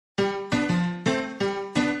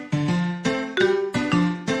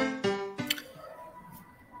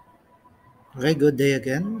Okay, good day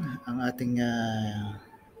again. Ang ating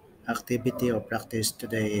activity or practice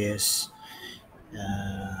today is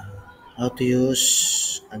uh, how to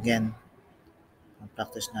use, again,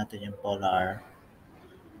 practice natin yung polar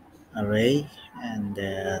array and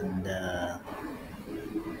then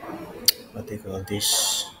what do you call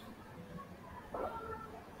this,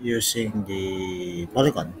 using the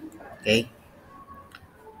polygon. Okay,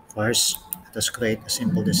 first, let us create a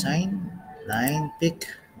simple design, line, pick.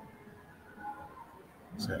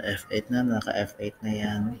 So F8 na, naka F8 na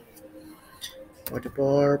yan.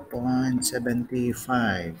 44.75.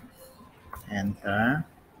 Enter.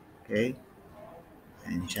 Okay.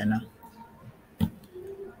 Ayan siya na.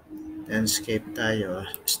 Then escape tayo.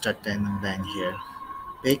 Start tayo ng line here.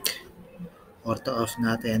 Pick. Ortho off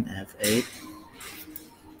natin F8.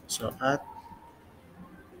 So at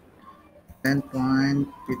 10.51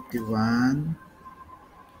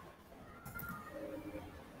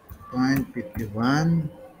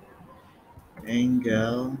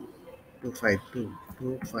 angle 252.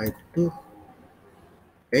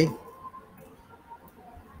 Okay.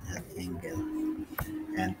 That angle.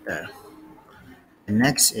 Enter. And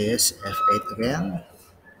next is F8 again.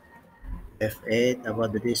 F8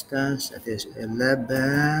 about the distance, that is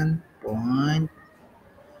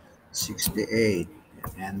 11.68.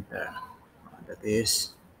 Enter. That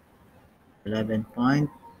is 11.68.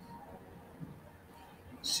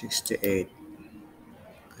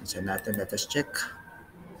 Cancel natin. Let us check.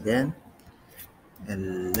 Again.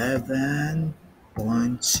 11.68.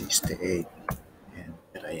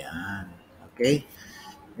 Enter. Ayan. Okay.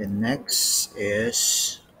 The next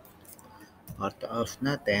is ortho off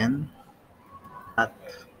natin at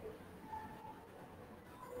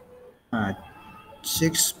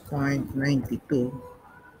 6.92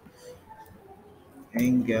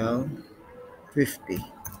 angle 50.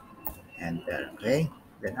 Enter. Okay.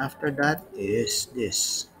 Then after that is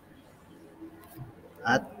this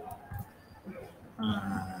at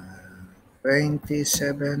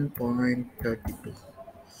 27.32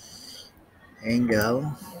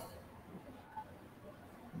 angle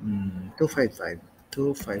 255.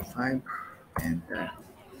 Enter.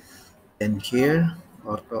 Then here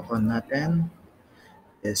ortho on natin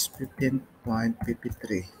is 15.53.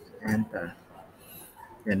 Enter.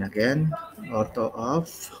 Then again ortho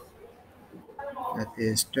off, that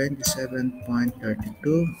is 27.32.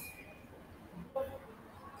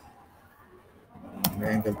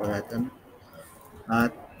 Angle pa natin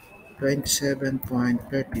at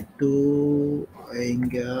 27.32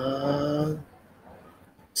 angle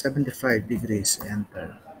 75 degrees.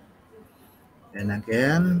 Enter. Then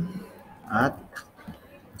again at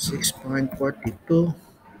 6.42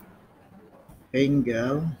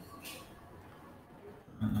 angle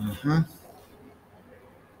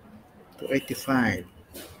 285.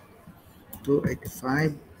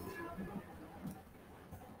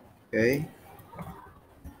 Okay.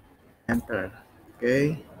 Enter.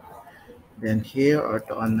 Okay. Then here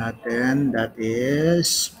ortho on natin, that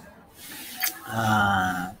is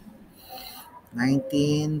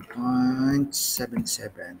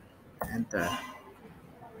 19.77. Enter.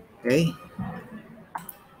 Okay.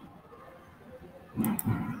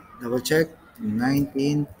 Double check.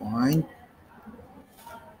 19.77.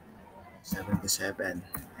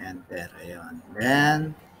 Enter. Ayan.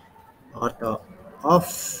 Then ortho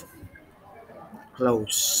off,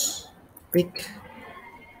 close, pick.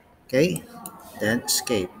 Okay. Then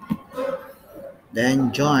escape.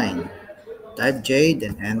 Then join. Type J,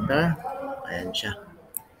 then enter. Ayan siya.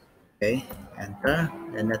 Okay. Enter.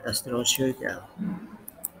 Then let us draw circle.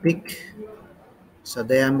 Pick. So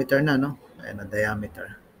diameter na, no? Ayan na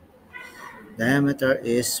diameter. Diameter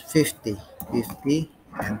is 50.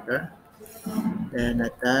 Enter. Then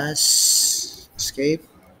let us escape.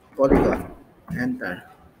 Polygon. Enter.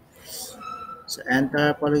 So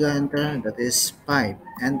enter, polygon, enter. That is 5.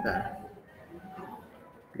 Enter.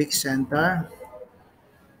 Pick center.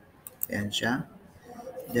 Ayan siya.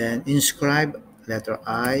 Then inscribe letter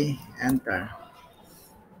I. Enter.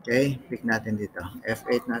 Okay. Pick natin dito.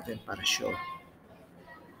 F8 natin para sure.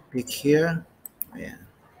 Pick here. Ayan.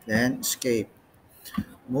 Then escape.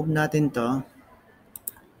 Move natin to.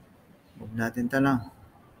 Lang.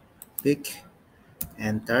 Pick.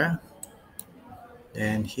 Enter.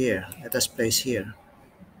 Then here. Let us place here.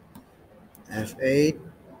 F8.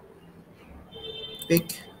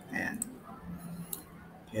 Pick. And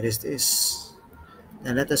here is this.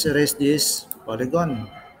 Then let us erase this polygon.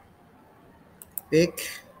 Pick.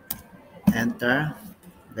 Enter.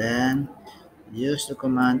 Then use the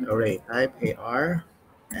command array. Type AR.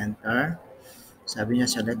 Enter. Sabi niya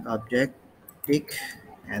select object. Pick.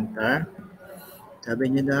 Enter.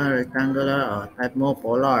 Sabi niyo na rectangular, type mo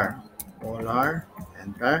polar. Polar,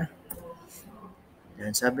 enter.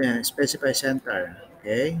 Then sabi niya, specify center.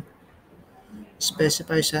 Okay.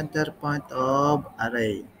 Specify center point of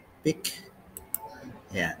array. Pick.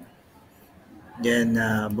 Yan. Then,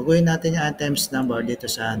 baguhin natin yung items number dito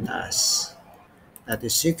sa taas. That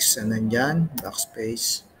is 6, and then dyan,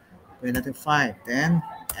 backspace. Baguhin natin 5, then,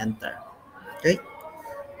 enter. Okay?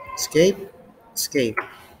 Escape, escape.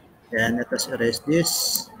 Then, let us erase this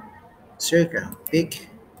circle. Pick,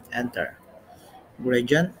 enter.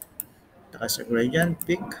 Gradient, takas sa gradient,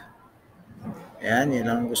 pick. Ayan, yun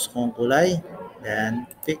ang gusto kong kulay. Then,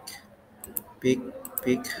 pick, pick,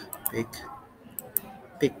 pick, pick,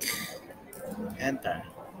 pick. Enter.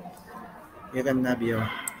 You can have your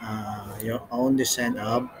own design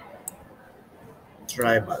of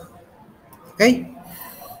tribal. Okay,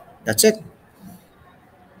 that's it.